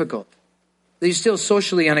still difficult. They're still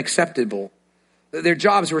socially unacceptable. Their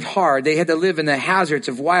jobs were hard. They had to live in the hazards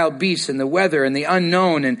of wild beasts and the weather and the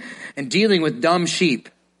unknown and dealing with dumb sheep.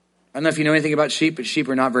 I don't know if you know anything about sheep, but sheep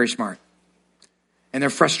are not very smart. And they're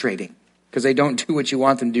frustrating because they don't do what you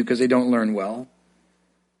want them to do because they don't learn well.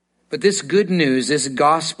 But this good news, this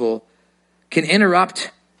gospel, can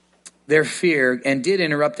interrupt their fear, and did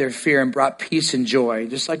interrupt their fear, and brought peace and joy,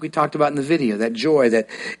 just like we talked about in the video, that joy that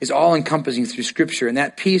is all-encompassing through Scripture. And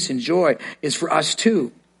that peace and joy is for us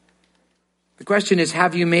too. The question is,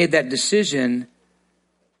 have you made that decision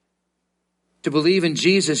to believe in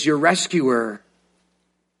Jesus, your rescuer,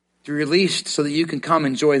 to be released so that you can come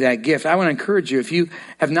enjoy that gift? I want to encourage you, if you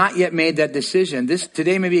have not yet made that decision,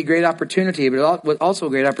 today may be a great opportunity, but also a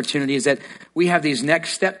great opportunity is that we have these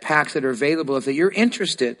next step packs that are available. If you're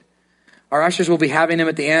interested, our ushers will be having them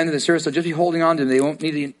at the end of the service, so just be holding on to them. They won't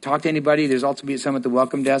need to talk to anybody. There's also be some at the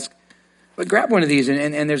welcome desk. But grab one of these,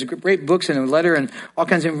 and there's great books and a letter and all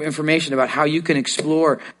kinds of information about how you can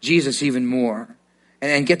explore Jesus even more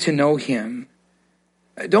and get to know him.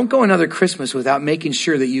 Don't go another Christmas without making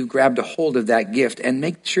sure that you grabbed a hold of that gift, and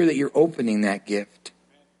make sure that you're opening that gift.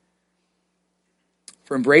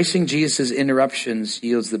 For embracing Jesus' interruptions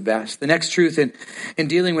yields the best. The next truth in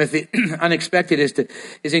dealing with the unexpected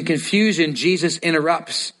is in confusion, Jesus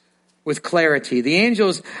interrupts with clarity. The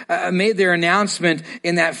angels made their announcement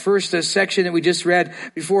in that first section that we just read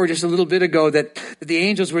before, just a little bit ago, that the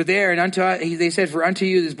angels were there, and they said, "For unto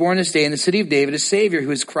you is born this day in the city of David a Savior,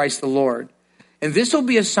 who is Christ the Lord. And this will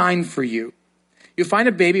be a sign for you. You'll find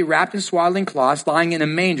a baby wrapped in swaddling cloths, lying in a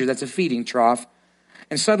manger," that's a feeding trough.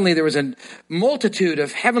 "And suddenly there was a multitude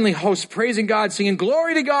of heavenly hosts praising God, singing,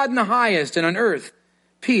 'Glory to God in the highest, and on earth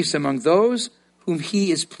peace among those whom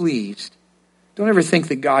he is pleased.'" Don't ever think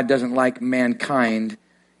that God doesn't like mankind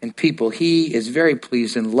and people. He is very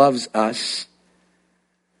pleased and loves us.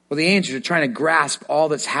 Well, the angels are trying to grasp all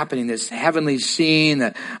that's happening, this heavenly scene.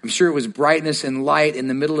 That I'm sure it was brightness and light in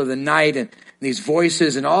the middle of the night, and these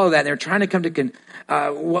voices and all of that. And they're trying to come to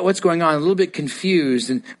what's going on, a little bit confused,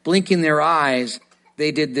 and blinking their eyes.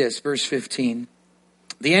 They did this, verse 15.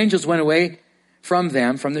 The angels went away from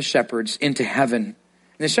them, from the shepherds, into heaven. And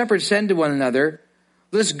the shepherds said to one another,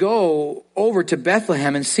 "Let's go over to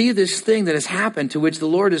Bethlehem and see this thing that has happened, to which the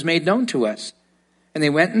Lord has made known to us." And they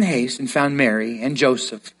went in haste and found Mary and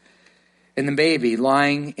Joseph and the baby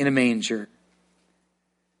lying in a manger.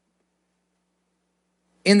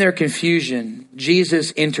 In their confusion,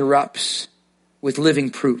 Jesus interrupts with living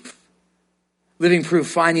proof. Living proof,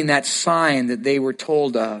 finding that sign that they were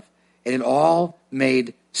told of. And it all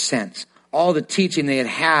made sense. All the teaching they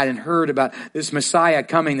had and heard about this Messiah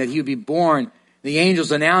coming, that he would be born, the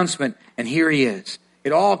angel's announcement, and here he is.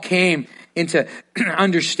 It all came into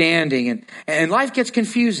understanding, and life gets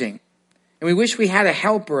confusing. And we wish we had a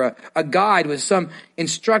helper, a guide with some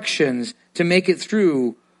instructions to make it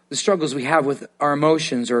through the struggles we have with our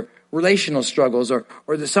emotions, or relational struggles, or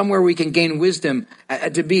somewhere we can gain wisdom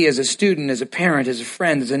to be as a student, as a parent, as a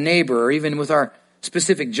friend, as a neighbor, or even with our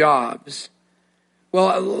specific jobs.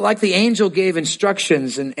 Well, like the angel gave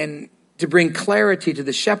instructions and to bring clarity to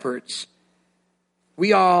the shepherds,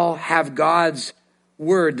 we all have God's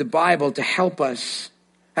word, the Bible, to help us.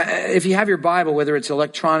 If you have your Bible, whether it's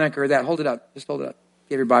electronic or that, hold it up. Just hold it up.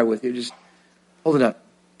 If you have your Bible with you, just hold it up.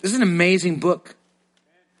 This is an amazing book.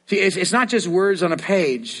 See, it's not just words on a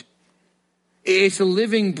page. It's the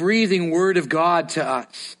living, breathing word of God to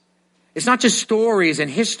us. It's not just stories and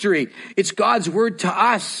history. It's God's word to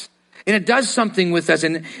us. And it does something with us.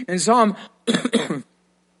 And in Psalm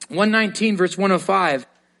 119, verse 105,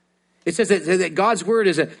 it says that God's word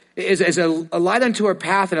is a light unto our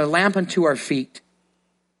path and a lamp unto our feet.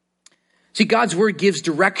 See, God's word gives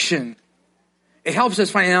direction. It helps us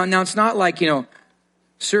find. Now it's not like,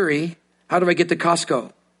 Surrey, how do I get to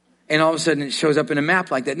Costco? And all of a sudden it shows up in a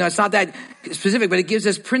map like that. No, it's not that specific, but it gives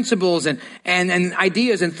us principles and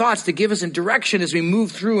ideas and thoughts to give us a direction as we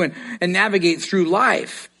move through and navigate through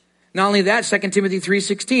life. Not only that, 2 Timothy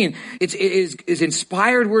 3:16, it is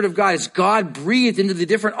inspired word of God. It's God breathed into the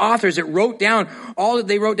different authors that wrote down all that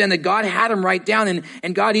they wrote down, that God had them write down,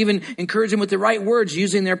 and God even encouraged them with the right words,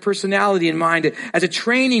 using their personality in mind as a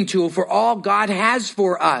training tool for all God has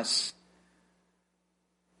for us.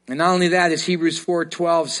 And not only that, as Hebrews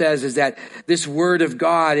 4:12 says, is that this word of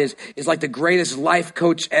God is like the greatest life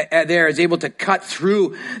coach there, is able to cut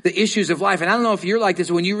through the issues of life. And I don't know if you're like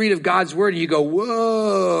this, when you read of God's word and you go,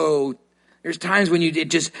 whoa, there's times when it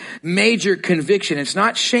just major conviction. It's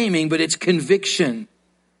not shaming, but it's conviction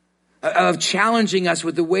of challenging us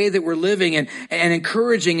with the way that we're living and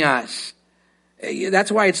encouraging us.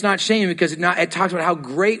 That's why it's not shame, because it talks about how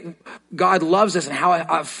great God loves us and how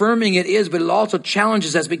affirming it is, but it also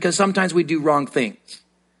challenges us because sometimes we do wrong things.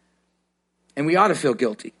 And we ought to feel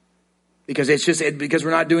guilty because because we're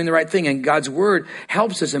not doing the right thing, and God's word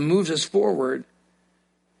helps us and moves us forward.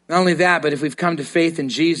 Not only that, but if we've come to faith in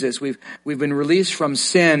Jesus, we've been released from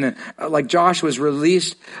sin, like Josh was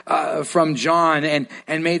released from John,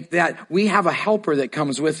 and made that we have a helper that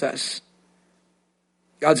comes with us.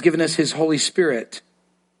 God's given us his Holy Spirit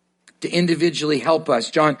to individually help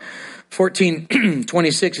us. John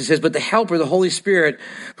 14:26, it says, "But the Helper, the Holy Spirit,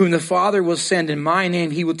 whom the Father will send in my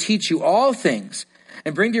name, he will teach you all things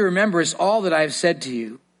and bring to your remembrance all that I have said to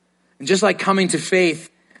you." And just like coming to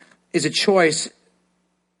faith is a choice,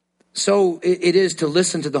 so it is to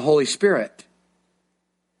listen to the Holy Spirit.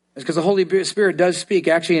 It's because the Holy Spirit does speak.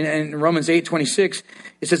 Actually, in Romans 8:26,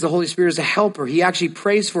 it says the Holy Spirit is a helper. He actually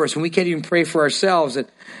prays for us when we can't even pray for ourselves.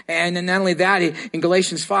 And then not only that, in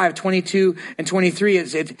Galatians 5:22 and 23,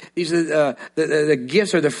 these are the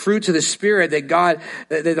gifts or the fruits of the Spirit that God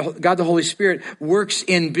the Holy Spirit works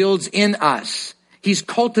in, builds in us. He's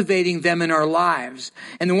cultivating them in our lives.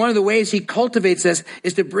 And one of the ways he cultivates us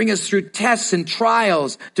is to bring us through tests and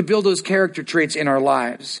trials to build those character traits in our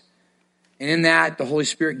lives. And in that, the Holy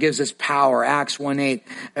Spirit gives us power. Acts 1:8,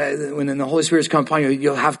 when the Holy Spirit has come upon you,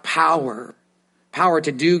 you'll have power. Power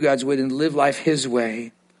to do God's will and live life his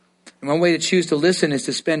way. And one way to choose to listen is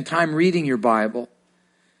to spend time reading your Bible.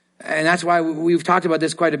 And that's why we've talked about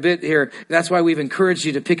this quite a bit here. That's why we've encouraged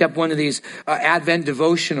you to pick up one of these Advent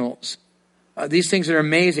devotionals. These things are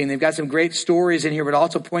amazing. They've got some great stories in here, but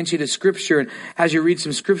also points you to Scripture and has you read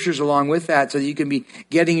some Scriptures along with that so that you can be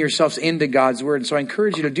getting yourselves into God's Word. And so I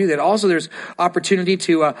encourage you to do that. Also, there's opportunity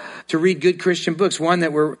to read good Christian books. One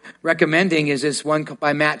that we're recommending is this one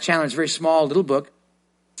by Matt Chandler. It's a very small little book.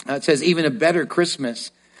 It says, Even a Better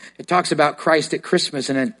Christmas. It talks about Christ at Christmas.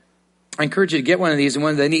 And I encourage you to get one of these. And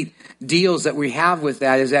one of the neat deals that we have with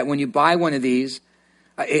that is that when you buy one of these,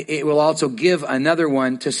 it will also give another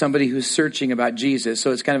one to somebody who's searching about Jesus.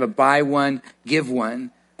 So it's kind of a buy one, give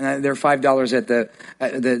one. And they're $5 at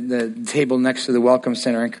the table next to the Welcome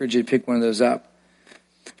Center. I encourage you to pick one of those up.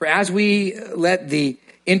 For as we let the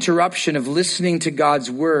interruption of listening to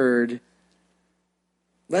God's word,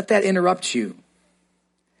 let that interrupt you.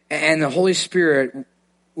 And the Holy Spirit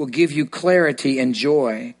will give you clarity and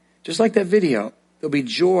joy. Just like that video, there'll be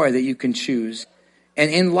joy that you can choose.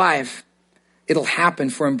 And in life, it'll happen,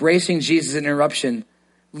 for embracing Jesus' interruption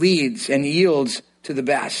leads and yields to the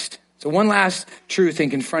best. So one last truth in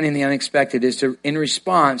confronting the unexpected is in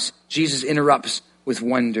response, Jesus interrupts with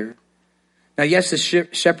wonder. Now, yes, the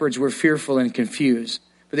shepherds were fearful and confused,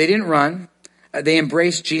 but they didn't run. They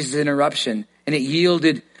embraced Jesus' interruption, and it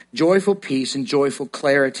yielded joyful peace and joyful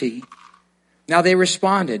clarity. Now they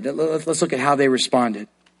responded. Let's look at how they responded.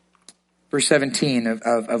 Verse 17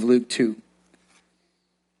 of Luke 2.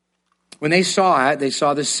 When they saw it, they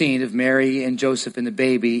saw the scene of Mary and Joseph and the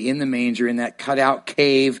baby in the manger in that cutout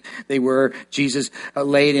cave. Jesus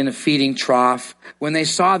laid in a feeding trough. When they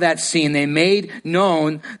saw that scene, they made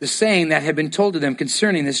known the saying that had been told to them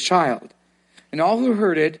concerning this child. And all who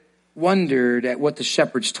heard it wondered at what the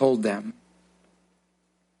shepherds told them.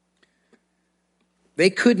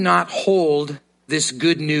 They could not hold this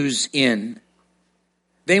good news in.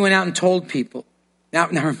 They went out and told people. Now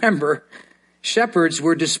remember, shepherds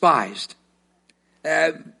were despised.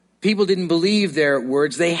 People didn't believe their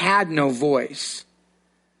words. They had no voice.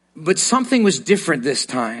 But something was different this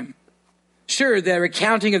time. Sure, the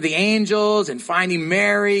recounting of the angels and finding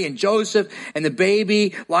Mary and Joseph and the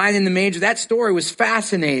baby lying in the manger, that story was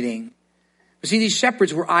fascinating. But see, these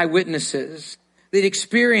shepherds were eyewitnesses. They'd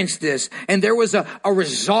experienced this, and there was a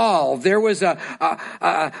resolve, there was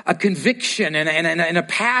a conviction and a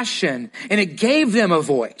passion, and it gave them a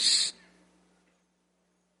voice.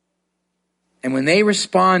 And when they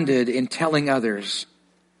responded in telling others,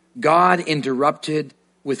 God interrupted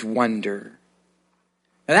with wonder.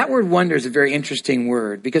 Now that word wonder is a very interesting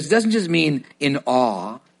word because it doesn't just mean in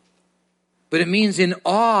awe. but it means in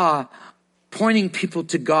awe, pointing people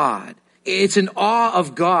to God. It's an awe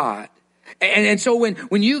of God. And so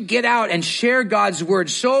when you get out and share God's word,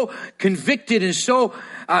 so convicted and so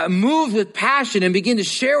moved with passion and begin to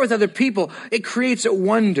share with other people, it creates a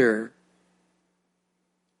wonder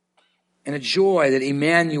and a joy that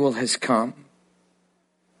Emmanuel has come.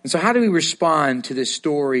 And so how do we respond to this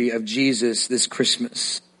story of Jesus this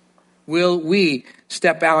Christmas? Will we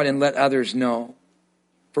step out and let others know?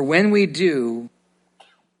 For when we do,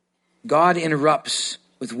 God interrupts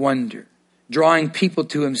with wonder, drawing people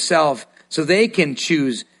to himself so they can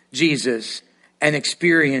choose Jesus and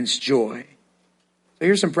experience joy. So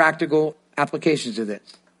here's some practical applications of this.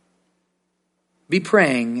 Be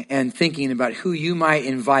praying and thinking about who you might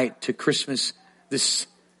invite to Christmas this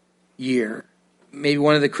year. Maybe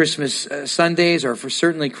one of the Christmas Sundays, or for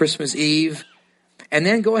certainly Christmas Eve. And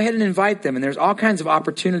then go ahead and invite them. And there's all kinds of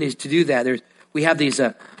opportunities to do that. We have these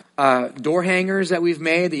door hangers that we've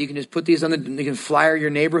made that you can just put these on you can flyer your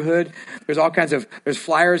neighborhood. There's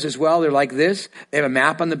flyers as well. They're like this. They have a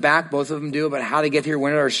map on the back. Both of them do, about how to get here,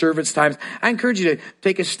 when are our service times. I encourage you to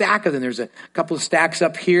take a stack of them. There's a couple of stacks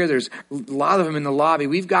up here. There's a lot of them in the lobby.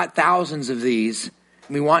 We've got thousands of these,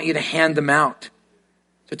 and we want you to hand them out.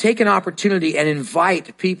 So take an opportunity and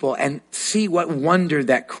invite people and see what wonder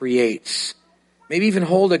that creates. Maybe even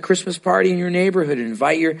hold a Christmas party in your neighborhood and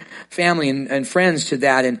invite your family and friends to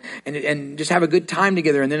that and just have a good time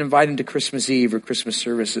together, and then invite them to Christmas Eve or Christmas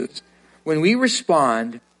services. When we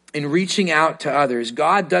respond in reaching out to others,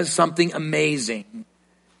 God does something amazing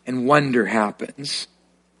and wonder happens.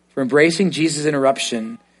 For embracing Jesus'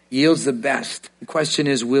 interruption yields the best. The question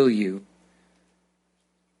is, will you?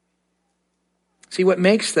 See, what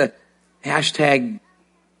makes the hashtag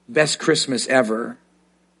best Christmas ever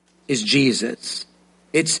is Jesus.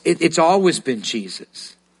 It's always been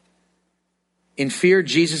Jesus. In fear,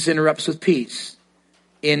 Jesus interrupts with peace.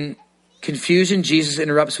 In confusion, Jesus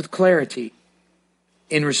interrupts with clarity.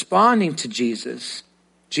 In responding to Jesus,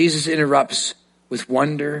 Jesus interrupts with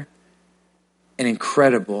wonder and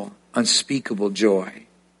incredible, unspeakable joy.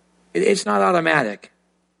 It's not automatic.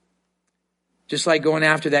 Just like going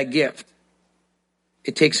after that gift.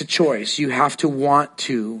 It takes a choice. You have to want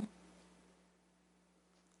to.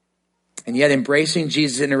 And yet embracing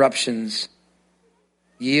Jesus' interruptions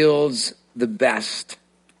yields the best.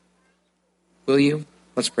 Will you?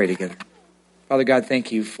 Let's pray together. Father God,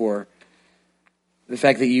 thank you for the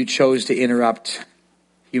fact that you chose to interrupt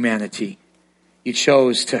humanity. You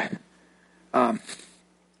chose to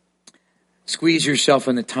squeeze yourself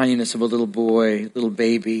in the tininess of a little boy, little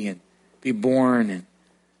baby, and be born and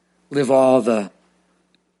live all the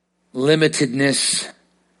limitedness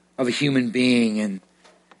of a human being.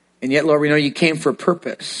 And yet, Lord, we know you came for a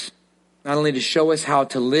purpose, not only to show us how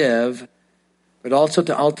to live, but also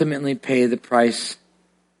to ultimately pay the price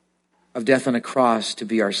of death on a cross to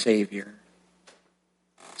be our Savior.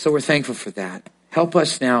 So we're thankful for that. Help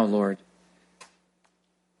us now, Lord,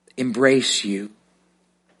 embrace you.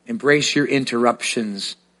 Embrace your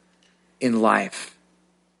interruptions in life,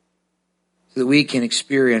 so that we can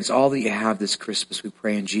experience all that you have this Christmas, we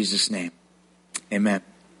pray in Jesus' name. Amen.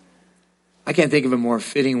 I can't think of a more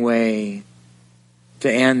fitting way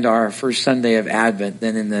to end our first Sunday of Advent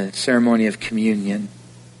than in the ceremony of communion.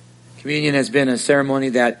 Communion has been a ceremony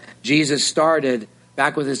that Jesus started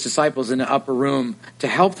back with his disciples in the upper room to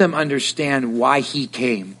help them understand why he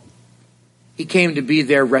came. He came to be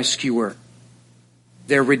their rescuer,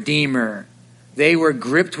 their redeemer. They were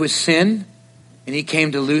gripped with sin, and he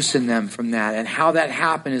came to loosen them from that. And how that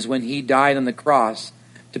happened is when he died on the cross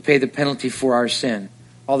to pay the penalty for our sin.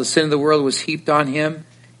 All the sin of the world was heaped on him.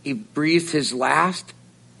 He breathed his last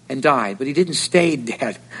and died. But he didn't stay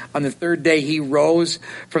dead. On the third day, he rose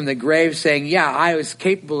from the grave saying, yeah, I was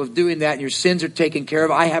capable of doing that, and your sins are taken care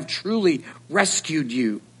of. I have truly rescued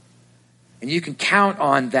you. And you can count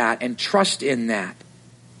on that and trust in that.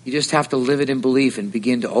 You just have to live it in belief and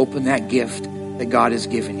begin to open that gift that God has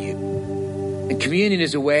given you. And communion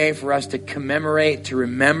is a way for us to commemorate, to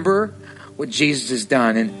remember what Jesus has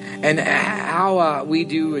done. And how we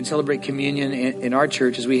do and celebrate communion in our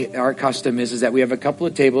church, our custom is that we have a couple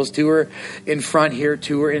of tables. 2 are in front here,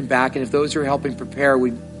 2 are in back. And if those are helping prepare,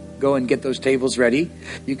 we go and get those tables ready.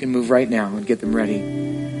 You can move right now and get them ready.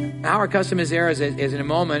 Now our custom is there is in a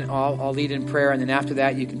moment, I'll lead in prayer. And then after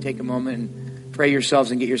that, you can take a moment and pray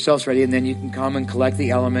yourselves and get yourselves ready. And then you can come and collect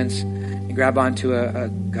the elements and grab onto a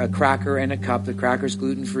cracker and a cup. The cracker's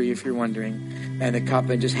gluten-free if you're wondering. And a cup,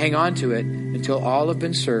 and just hang on to it until all have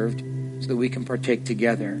been served so that we can partake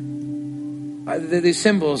together. These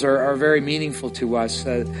symbols are very meaningful to us.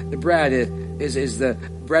 The bread is the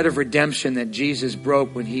bread of redemption that Jesus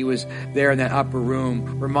broke when he was there in that upper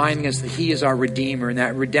room, reminding us that he is our Redeemer, and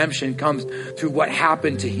that redemption comes through what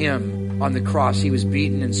happened to him on the cross. He was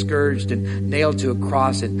beaten and scourged and nailed to a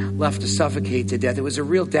cross and left to suffocate to death. It was a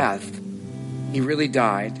real death. He really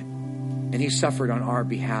died, and he suffered on our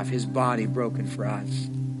behalf, his body broken for us.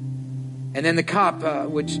 And then the cup,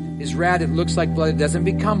 which is red, it looks like blood. It doesn't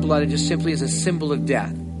become blood. It just simply is a symbol of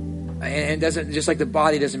death. And doesn't, just like the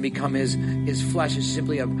body doesn't become his flesh, it's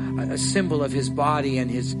simply a symbol of his body and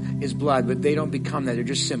his blood, but they don't become that. They're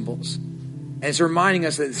just symbols. And it's reminding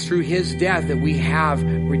us that through his death that we have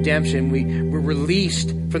redemption. We're released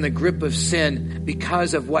from the grip of sin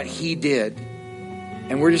because of what he did.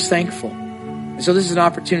 And we're just thankful. And so this is an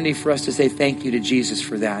opportunity for us to say thank you to Jesus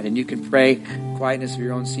for that. And you can pray in quietness of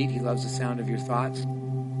your own seat. He loves the sound of your thoughts.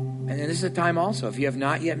 And then this is a time also, if you have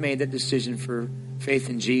not yet made that decision for faith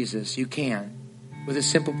in Jesus, you can, with a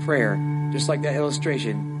simple prayer, just like that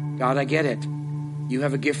illustration. God, I get it. You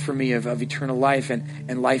have a gift for me of eternal life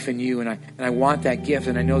and life in you, and I want that gift,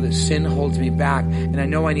 and I know that sin holds me back, and I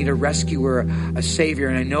know I need a rescuer, a savior,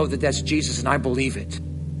 and I know that that's Jesus, and I believe it.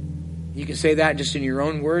 You can say that just in your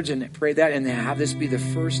own words and pray that, and have this be the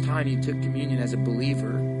first time you took communion as a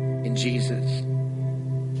believer in Jesus.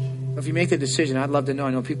 So if you make that decision, I'd love to know.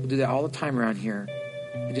 I know people do that all the time around here.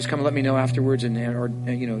 And just come and let me know afterwards, or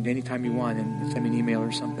anytime you want, and send me an email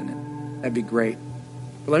or something. And that'd be great.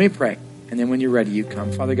 But let me pray, and then when you're ready, you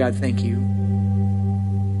come. Father God, thank you.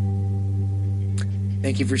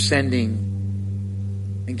 Thank you for sending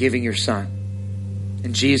and giving your Son.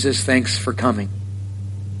 And Jesus, thanks for coming.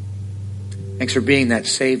 Thanks for being that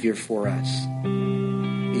Savior for us.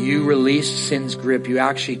 You released sin's grip. You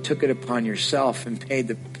actually took it upon yourself and paid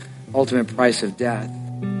the ultimate price of death.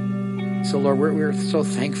 So, Lord, we're so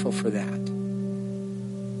thankful for that.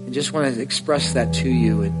 And just want to express that to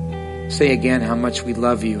you and say again how much we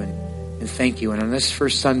love you and thank you. And on this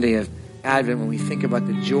first Sunday of Advent, when we think about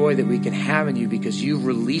the joy that we can have in you because you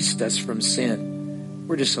released us from sin,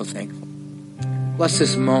 we're just so thankful. Bless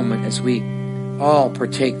this moment as we all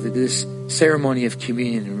partake of this ceremony of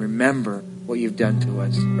communion and remember what you've done to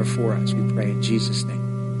us or for us. We pray in Jesus'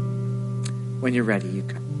 name. When you're ready, you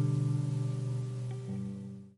come.